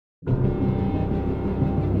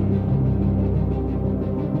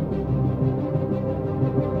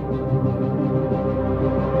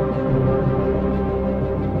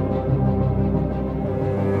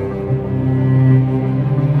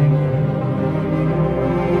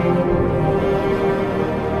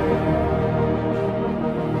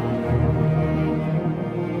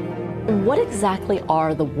exactly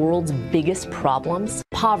are the world's biggest problems?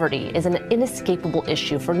 Poverty is an inescapable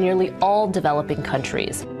issue for nearly all developing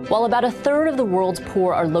countries. While about a third of the world's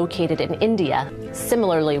poor are located in India,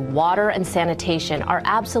 similarly, water and sanitation are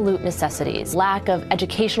absolute necessities. Lack of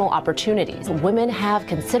educational opportunities. Women have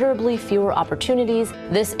considerably fewer opportunities.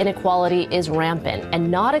 This inequality is rampant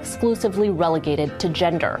and not exclusively relegated to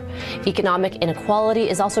gender. Economic inequality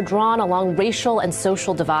is also drawn along racial and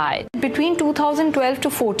social divides. Between 2012 to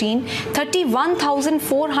 14,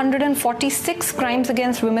 31,446 crimes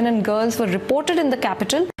against women and girls were reported in the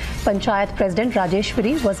capital. Panchayat President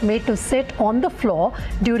Rajeshwari was made to sit on the floor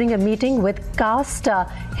during a meeting with caste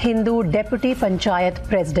Hindu Deputy Panchayat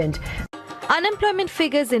President. Unemployment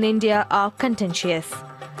figures in India are contentious.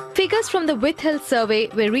 Figures from the Withheld survey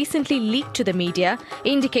were recently leaked to the media,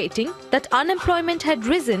 indicating that unemployment had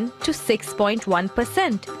risen to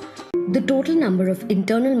 6.1%. The total number of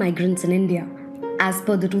internal migrants in India, as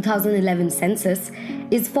per the 2011 census,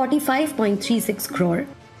 is 45.36 crore.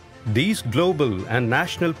 These global and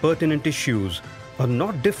national pertinent issues are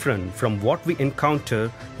not different from what we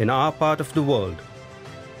encounter in our part of the world.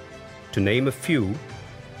 To name a few,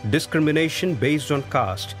 discrimination based on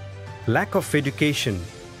caste, lack of education,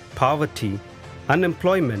 poverty,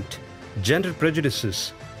 unemployment, gender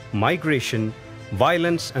prejudices, migration,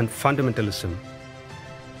 violence and fundamentalism.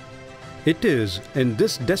 It is in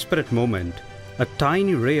this desperate moment a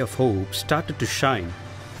tiny ray of hope started to shine,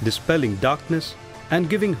 dispelling darkness and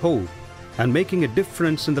giving hope and making a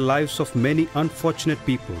difference in the lives of many unfortunate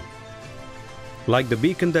people. Like the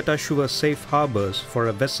beacon that assures safe harbors for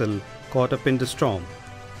a vessel caught up in the storm,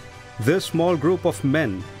 this small group of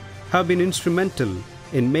men have been instrumental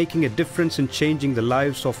in making a difference in changing the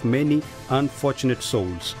lives of many unfortunate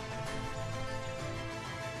souls.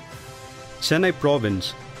 Chennai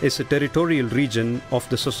province is a territorial region of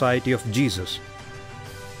the Society of Jesus.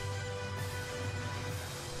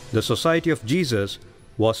 The Society of Jesus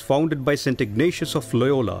was founded by St. Ignatius of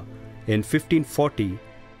Loyola in 1540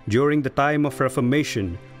 during the time of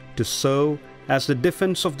Reformation to serve as the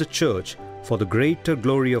defense of the Church for the greater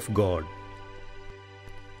glory of God.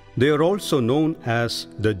 They are also known as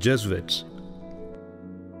the Jesuits.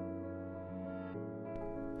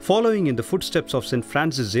 Following in the footsteps of St.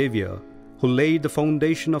 Francis Xavier, who laid the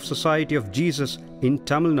foundation of Society of Jesus in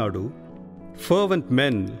Tamil Nadu, fervent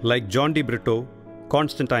men like John de Brito,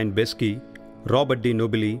 Constantine Beschi, Robert de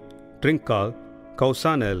Nobili, Trincal,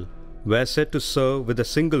 Causanel were set to serve with a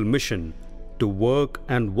single mission to work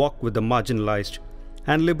and walk with the marginalized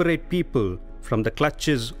and liberate people from the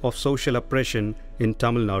clutches of social oppression in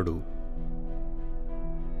Tamil Nadu.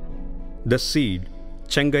 The seed,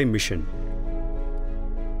 Chennai Mission.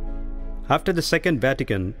 After the Second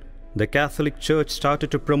Vatican, the Catholic Church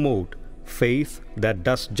started to promote faith that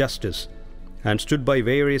does justice and stood by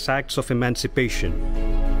various acts of emancipation.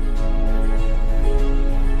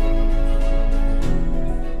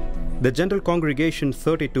 The General Congregation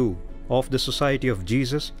 32 of the Society of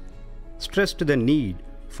Jesus stressed the need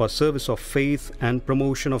for service of faith and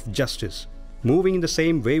promotion of justice. Moving in the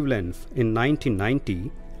same wavelength in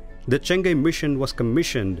 1990, the Chennai Mission was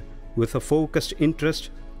commissioned with a focused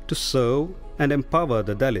interest to serve and empower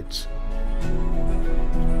the Dalits.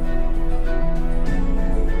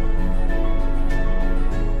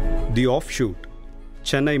 The offshoot,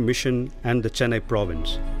 Chennai Mission and the Chennai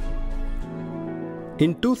Province.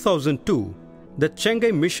 In 2002, the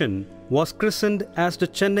Chennai Mission was christened as the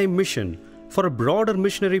Chennai Mission for a broader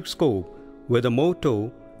missionary scope with the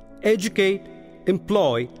motto, educate,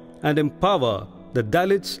 employ and empower the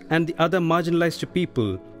Dalits and the other marginalized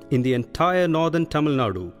people in the entire northern Tamil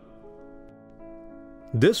Nadu.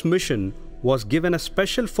 This mission was given a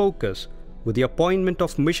special focus with the appointment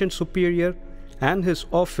of Mission Superior and his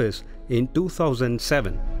office in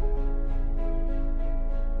 2007.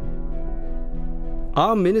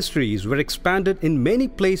 Our ministries were expanded in many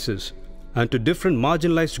places and to different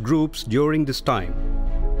marginalized groups during this time.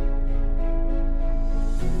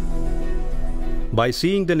 By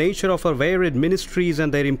seeing the nature of our varied ministries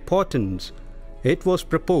and their importance, it was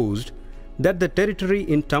proposed that the territory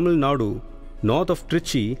in Tamil Nadu, north of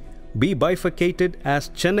Trichy, be bifurcated as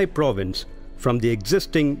Chennai province from the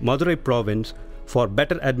existing Madurai province for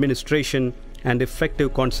better administration and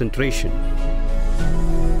effective concentration.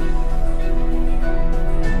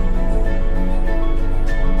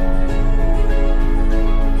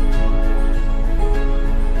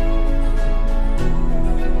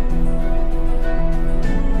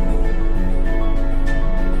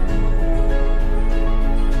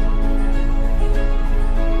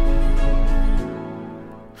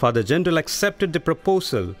 Father General accepted the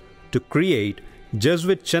proposal to create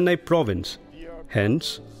Jesuit Chennai province.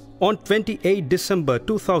 Hence, On 28 December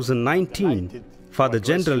 2019, Father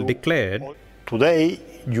General declared, "Today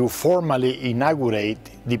you formally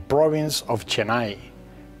inaugurate the province of Chennai,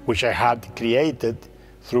 which I had created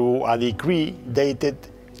through a decree dated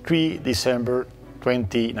 3 December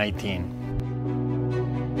 2019.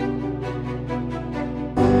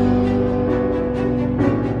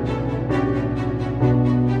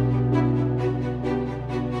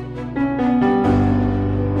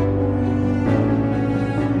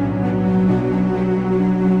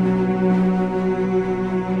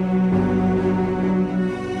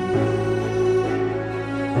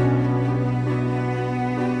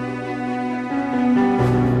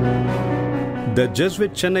 The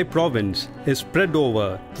Jesuit Chennai province is spread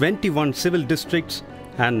over 21 civil districts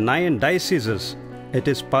and 9 dioceses. It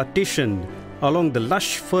is partitioned along the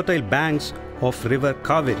lush, fertile banks of river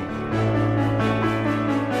Kaveri.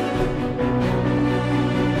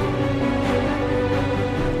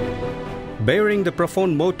 Bearing the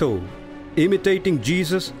profound motto, imitating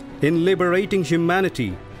Jesus in liberating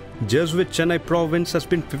humanity, Jesuit Chennai province has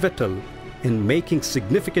been pivotal in making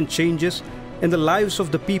significant changes in the lives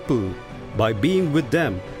of the people by being with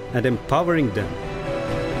them and empowering them.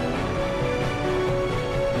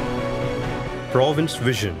 Province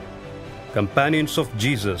Vision: Companions of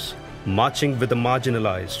Jesus, marching with the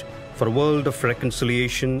marginalized for a world of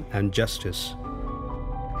reconciliation and justice.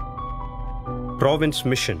 Province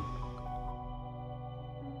Mission: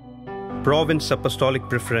 Province Apostolic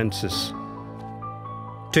Preferences: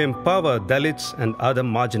 to empower Dalits and other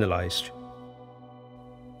marginalized,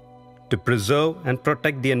 to preserve and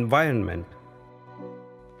protect the environment,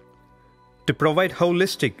 to provide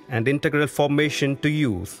holistic and integral formation to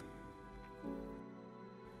youth,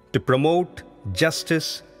 to promote justice,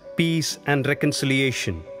 peace and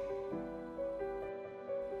reconciliation,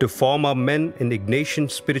 to form our men in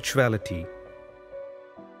Ignatian spirituality.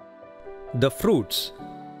 The fruits: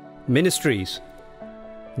 ministries.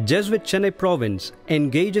 Jesuit Chennai province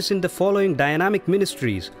engages in the following dynamic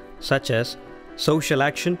ministries such as social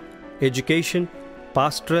action, education,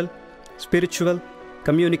 pastoral, spiritual,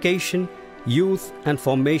 communication, youth and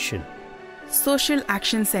formation. Social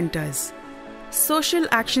action centers. Social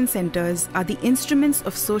action centers are the instruments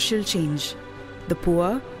of social change. The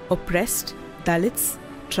poor, oppressed, Dalits,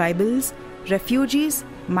 tribals, refugees,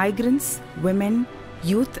 migrants, women,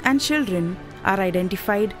 youth and children are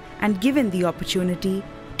identified and given the opportunity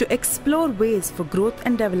to explore ways for growth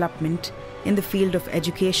and development in the field of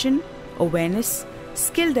education, awareness,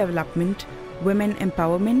 skill development, women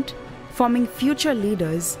empowerment, forming future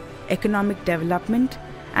leaders, economic development,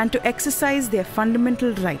 and to exercise their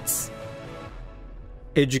fundamental rights.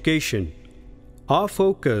 Education. Our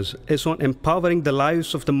focus is on empowering the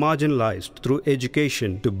lives of the marginalized through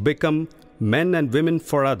education to become men and women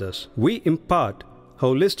for others. We impart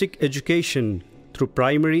holistic education through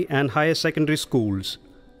primary and higher secondary schools,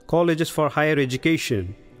 colleges for higher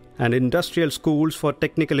education, and industrial schools for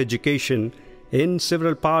technical education in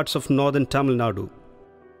several parts of northern Tamil Nadu.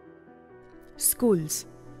 Schools.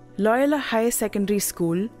 Loyola Higher Secondary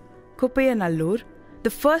School, Kuppayanallur, the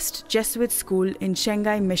first Jesuit school in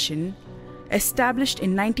Chennai Mission, established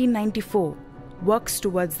in 1994, works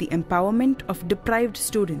towards the empowerment of deprived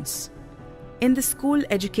students. In the school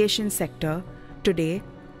education sector, today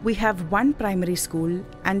we have 1 primary school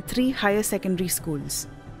and 3 higher secondary schools.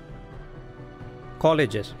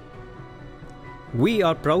 Colleges. We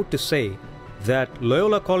are proud to say that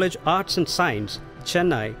Loyola College Arts and Science,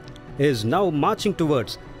 Chennai, is now marching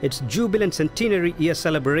towards its jubilant centenary year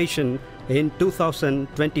celebration in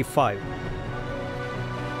 2025.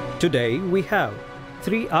 Today we have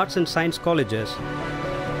 3 arts and science colleges,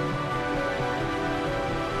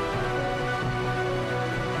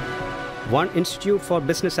 1 institute for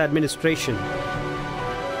business administration,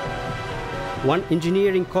 1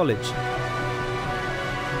 engineering college,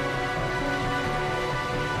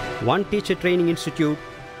 1 teacher training institute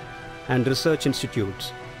and research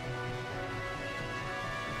institutes.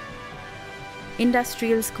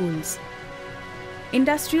 Industrial schools.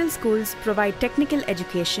 Industrial schools provide technical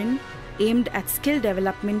education aimed at skill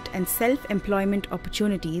development and self-employment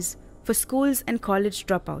opportunities for schools and college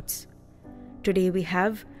dropouts. Today we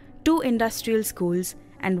have 2 industrial schools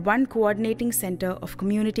and 1 coordinating center of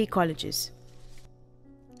community colleges.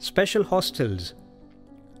 Special hostels.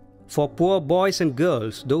 For poor boys and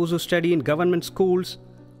girls, those who study in government schools,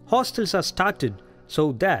 hostels are started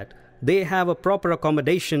so that they have a proper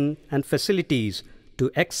accommodation and facilities to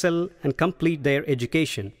excel and complete their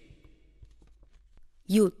education.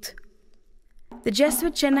 Youth. The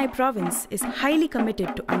Jesuit Chennai province is highly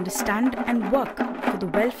committed to understand and work for the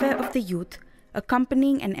welfare of the youth,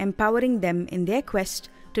 accompanying and empowering them in their quest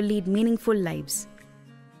to lead meaningful lives.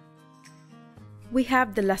 We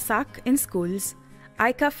have the LASAK in schools,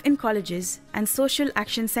 ICAF in colleges, and social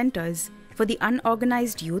action centers for the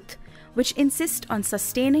unorganized youth, which insist on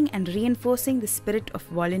sustaining and reinforcing the spirit of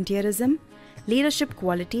volunteerism, leadership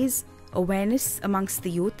qualities, awareness amongst the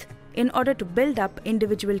youth in order to build up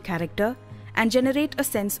individual character and generate a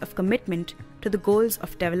sense of commitment to the goals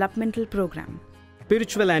of developmental program.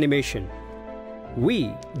 Spiritual animation.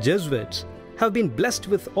 We, Jesuits, have been blessed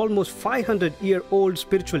with almost 500-year-old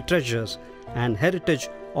spiritual treasures and heritage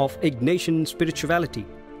of Ignatian spirituality.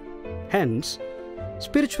 Hence,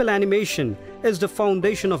 spiritual animation is the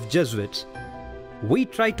foundation of Jesuits. We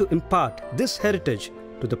try to impart this heritage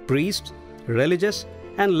to the priests, religious,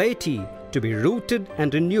 and laity to be rooted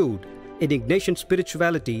and renewed in Ignatian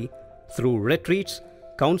spirituality through retreats,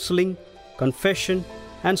 counseling, confession,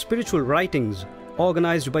 and spiritual writings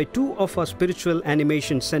organized by 2 of our spiritual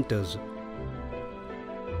animation centers.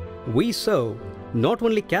 We serve not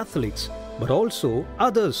only Catholics but also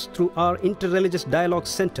others through our Interreligious Dialogue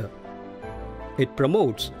Center. It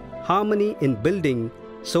promotes harmony in building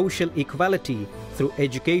social equality through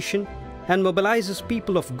education and mobilizes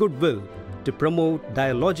people of goodwill to promote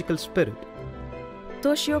dialogical spirit.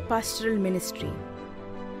 Socio-pastoral ministry.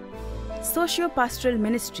 Socio-pastoral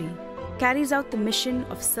ministry carries out the mission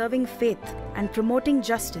of serving faith and promoting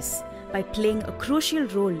justice by playing a crucial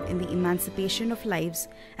role in the emancipation of lives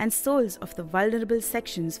and souls of the vulnerable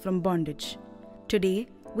sections from bondage. Today,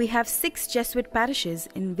 we have 6 Jesuit parishes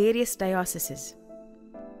in various dioceses.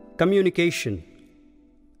 Communication.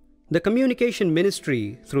 The communication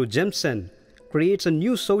ministry through GEMSEN creates a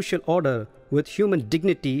new social order with human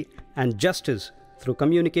dignity and justice through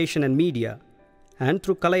communication and media, and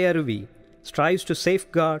through Kalayarivi strives to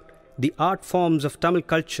safeguard the art forms of Tamil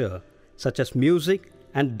culture such as music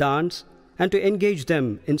and dance, and to engage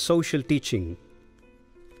them in social teaching.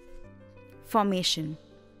 Formation.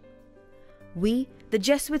 We, the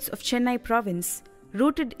Jesuits of Chennai province,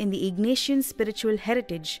 rooted in the Ignatian spiritual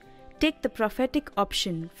heritage, take the prophetic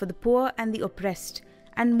option for the poor and the oppressed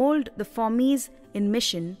and mold the formees in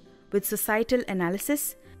mission with societal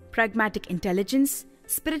analysis, pragmatic intelligence,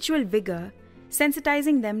 spiritual vigor,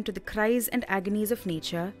 sensitizing them to the cries and agonies of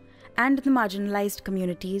nature and the marginalized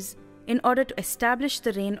communities in order to establish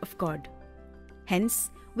the reign of God. Hence,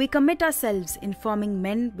 we commit ourselves in forming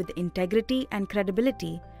men with integrity and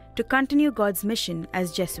credibility to continue God's mission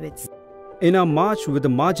as Jesuits. In our march with the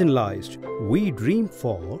marginalized, we dream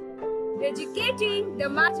for educating the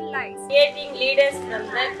marginalized, creating leaders from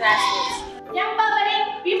the grassroots, empowering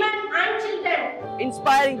women and children,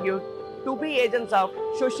 inspiring youth to be agents of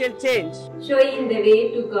social change, showing the way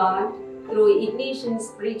to God through Ignatian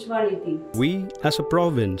spirituality. We as a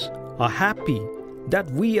province are happy that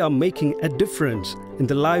we are making a difference in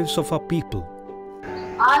the lives of our people.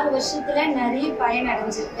 6 வருஷத்துல நிறைய பயன்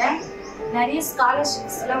அடைஞ்சிருக்கேன், நிறைய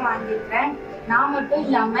ஸ்காலர்ஷிப்ஸ்லாம் வாங்கியிருக்கேன். நான் மட்டும்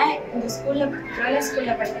இல்லாம இந்த ஸ்கூல்ல படிக்கிற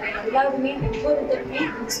எல்லாருமே ஒவ்வொருத்தருமே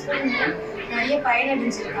இந்த ஸ்கூல்ல நிறைய பயன்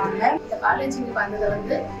அடைஞ்சிருக்காங்க. இந்த காலேஜுக்கு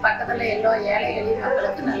வந்தது பக்கத்துல எல்லா ஏழை எளிய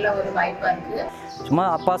மக்களுக்கு நல்ல ஒரு வாய்ப்பா இருக்கு. சும்மா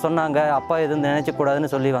அப்பா சொன்னாங்க, அப்பா எதுவும்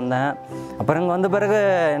நினைச்சக்கூடாதுன்னு சொல்லி வந்தேன். அப்புறம் இங்கே வந்த பிறகு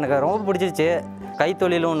எனக்கு ரொம்ப பிடிச்சிருச்சு.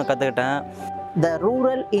 கைத்தொழிலும் ஒன்று கற்றுக்கிட்டேன். The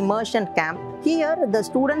rural immersion camp. Here the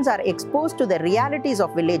students are exposed to the realities of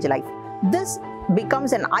village life. This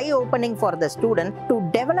becomes an eye-opening for the student to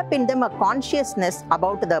develop in them a consciousness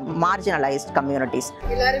about the marginalized communities.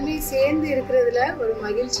 எல்லாருமே சேர்ந்து இருக்கிறதுல ஒரு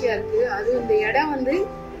மகிழ்ச்சியா இருக்கு. அது இந்த இடம்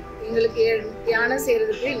எங்களுக்கு தியானம்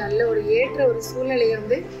செய்யறதுக்கு நல்ல ஒரு ஏற்ற ஒரு சூழ்நிலையை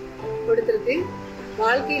கொடுத்திருக்கு.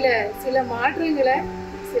 வாழ்க்கையில சில மாற்றங்களை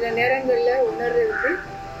சில நேரங்கள்ல உணர்றதுக்கு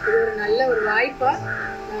இது ஒரு நல்ல ஒரு வாய்ப்பா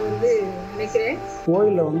நான் நினைக்கிறேன்.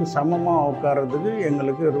 கோயிலில் சமமாக உட்கார்றதுக்கு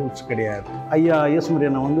எங்களுக்கு ரூல்ஸ் கிடையாது. ஐயா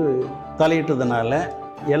ஈஸ்வரியனை தலையிட்டதுனால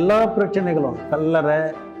எல்லா பிரச்சனைகளும் கல்லறை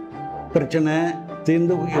பிரச்சனை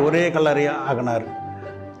தீர்ந்து ஒரே கல்லறையாக ஆகினார்.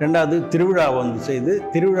 2வது திருவிழா செய்து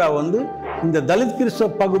திருவிழா இந்த தலித்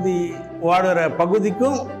கிறிஸ்தவ பகுதி வாடுற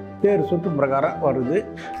பகுதிக்கும் பேர் சுற்று பிரகாரம் வருது.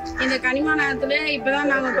 இந்த கனிமாநகரத்துல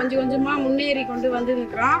இப்பதான் நாங்க கொஞ்சம் கொஞ்சமா முன்னேறி கொண்டு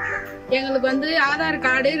வந்துருக்கிறோம். எங்களுக்கு ஆதார்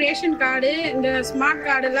கார்டு, ரேஷன் கார்டு, இந்த ஸ்மார்ட்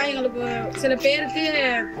கார்டு எல்லாம் எங்களுக்கு சில பேருக்கு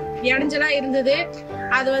இடைஞ்சலா இருந்தது.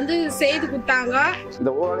 அது செய்து கொடுத்தாங்க.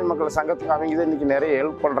 இந்த ஊராட்சி மக்கள் சங்கத்துக்கு அவங்க இன்னைக்கு நிறைய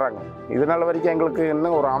ஹெல்ப் பண்றாங்க. இதனால வரைக்கும் எங்களுக்கு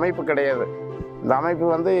இன்னும் ஒரு அமைப்பு கிடையாது. இந்த அமைப்பு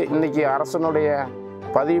இன்னைக்கு அரசனுடைய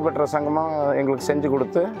பதிவு பெற்ற சங்கமா எங்களுக்கு செஞ்சு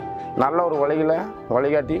கொடுத்து நல்ல ஒரு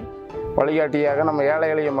வழிகாட்டியாக நம்ம ஏழை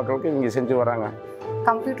எளிய மக்களுக்கு இங்கே செஞ்சு வராங்க.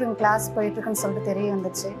 கம்ப்யூட்டரிங் கிளாஸ் போயிட்டு இருக்குன்னு சொல்லிட்டு தெரிய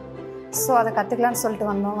வந்துச்சு. ஸோ அதை கற்றுக்கலான்னு சொல்லிட்டு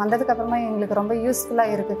வந்தோம். வந்ததுக்கப்புறமா எங்களுக்கு ரொம்ப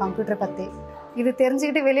யூஸ்ஃபுல்லாக இருக்குது கம்ப்யூட்டரை பற்றி. இது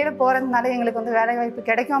தெரிஞ்சுக்கிட்டு வெளியில் போகிறதுனால எங்களுக்கு வந்து வேலை வாய்ப்பு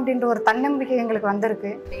கிடைக்கும் அப்படின்ற ஒரு தன்னம்பிக்கை எங்களுக்கு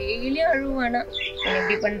வந்திருக்கு. டெய்லியும் அழுவானா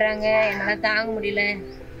இப்படி பண்ணுறாங்க, என்னால் தாங்க முடியல,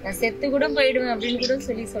 நான் செத்து கூட போயிடுவேன் அப்படின்னு கூட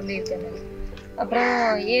சொல்லியிருக்கேன். அப்புறம்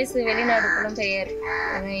இயேசு வெளிநாடு கூட பெயர்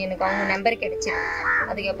எனக்கு அவங்க நம்பர் கிடைச்சிது.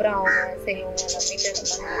 அதுக்கப்புறம் அவங்க சரி உங்களை நம்பிட்டு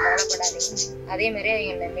கவலைப்படாதீங்க, அதே மாதிரி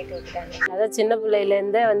அவங்க நம்பிட்டு விட்டுட்டாங்க. அதான் சின்ன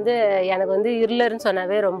பிள்ளையிலேருந்தே வந்து எனக்கு வந்து இருளர்னு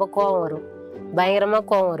சொன்னாவே ரொம்ப கோவம் வரும், பயங்கரமாக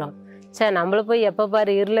கோவம் வரும். சரி நம்மளை போய் எப்போ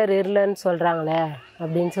பாரு இருளர்னு சொல்கிறாங்களே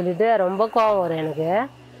அப்படின்னு சொல்லிட்டு ரொம்ப கோவம் வரும் எனக்கு.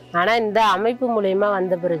 ஆனால் இந்த அமைப்பு மூலயமா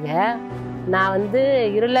வந்த பிறகு நான் வந்து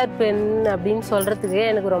இருளர் பெண் அப்படின்னு சொல்கிறதுக்கு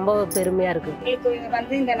எனக்கு ரொம்ப பெருமையாக இருக்குது. எங்களுக்கு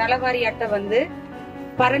வந்து இந்த நலவாரி அட்டை வந்து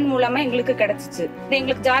பரன் மூலமாக எங்களுக்கு கிடச்சிச்சு.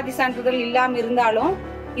 எங்களுக்கு ஜாதி சான்றிதழ் இல்லாமல் இருந்தாலும்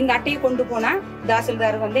இந்த அட்டையை கொண்டு போனால்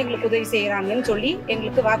தாசில்தார் வந்து எங்களுக்கு உதவி செய்கிறாங்கன்னு சொல்லி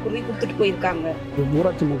எங்களுக்கு வாக்குறுதி கொடுத்துட்டு போயிருக்காங்க.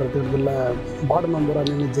 ஊராட்சி மன்ற தேர்தலில் வார்டு மெம்பராக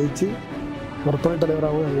நின்று ஜெயிச்சு ஒரு துணைத்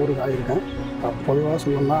தலைவராகவும் எங்கள் ஊருக்கு ஆகியிருக்கேன். பொதுவாக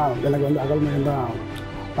சொல்லணும்னா எனக்கு வந்து அகல்மையம் தான்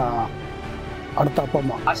அடுத்த அப்பா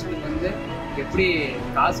அம்மா. ஹாஸ்பிட்டல் வந்து எப்படி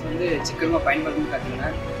காசு வந்து சிக்கனமாக பயன்படுத்தணும்னு பார்த்தீங்கன்னா,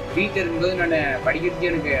 வீட்டில் இருக்கும்போது நான் படிக்கிறதுக்கு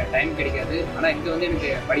எனக்கு டைம் கிடைக்காது. ஆனால் இங்கே வந்து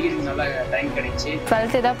எனக்கு படிக்கிறதுக்கு நல்லா டைம் கிடைச்சி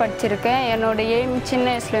 12th தான் படிச்சிருக்கேன். என்னோடய எய்ம் சின்ன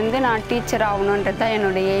வயசுலேருந்து நான் டீச்சர் ஆகணுன்றது தான்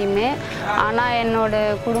என்னோடய எய்மு. ஆனால்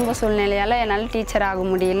என்னோடய குடும்ப சூழ்நிலையால் என்னால் டீச்சர் ஆக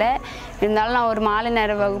முடியல. இருந்தாலும் நான் ஒரு மாலை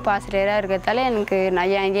நேர வகுப்பு ஆசிரியராக இருக்கிறதால எனக்கு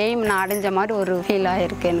என் எய்ம் நான் அடைஞ்ச மாதிரி ஒரு ஃபீல்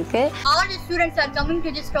ஆகிருக்கு எனக்கு. All the students are coming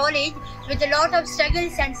to this college with a lot of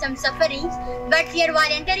struggles and some sufferings, but here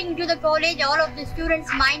while entering into the college all of the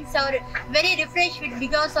students' minds are very refreshed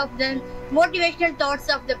because of the motivational thoughts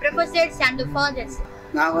of the professors and the fathers.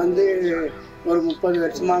 நான் வந்து ஒரு 30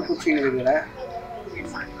 வருஷமாக குடிச்சின்னு இருக்கிறேன்.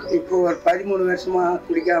 இப்போ ஒரு 13 வருஷமாக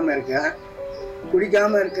குடிக்காமல் இருக்கேன்.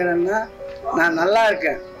 குடிக்காமல் இருக்கிறேன்னா நான் நல்லா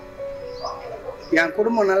இருக்கேன், என்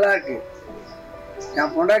குடும்பம் நல்லா இருக்கு,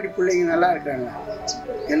 என் பொண்டாட்டி பிள்ளைங்க நல்லா இருக்காங்க,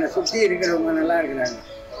 என்னை சுற்றி இருக்கிறவங்க நல்லா இருக்கிறாங்க,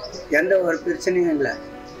 எந்த ஒரு பிரச்சனையும் இல்லை.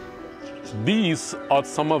 These are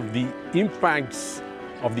some of the impacts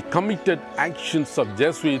of the committed actions of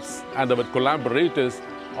Jesuits and our collaborators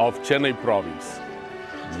of Chennai province.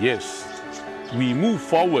 Yes, we move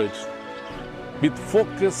forward with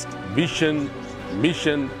focused vision,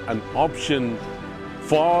 mission and option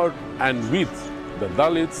for and with the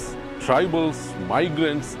Dalits, tribals,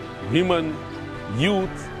 migrants, women,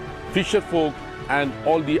 youth, fisherfolk and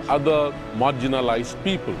all the other marginalized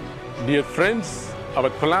people. Dear friends, our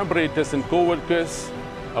collaborators and co-workers,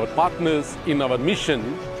 our partners in our mission,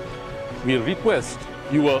 we request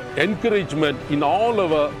your encouragement in all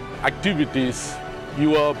our activities,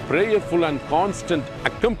 your prayerful and constant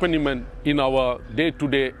accompaniment in our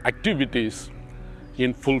day-to-day activities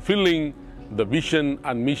in fulfilling the vision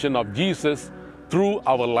and mission of Jesus through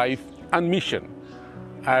our life and mission.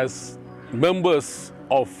 As members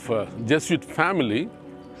of Jesuit family,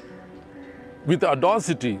 with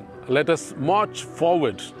audacity, let us march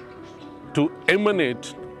forward to emanate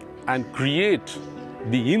and create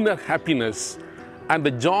the inner happiness and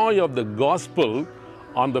the joy of the gospel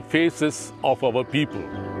on the faces of our people.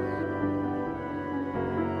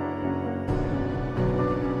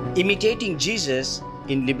 Imitating Jesus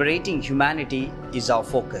in liberating humanity is our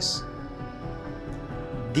focus.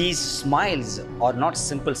 These smiles are not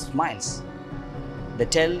simple smiles. They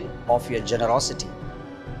tell of your generosity.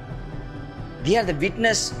 They are the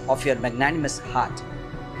witness of your magnanimous heart.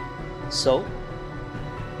 So,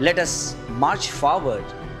 let us march forward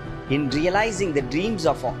in realizing the dreams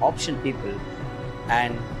of our option people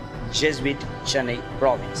and Jesuit Chennai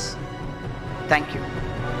province. Thank you.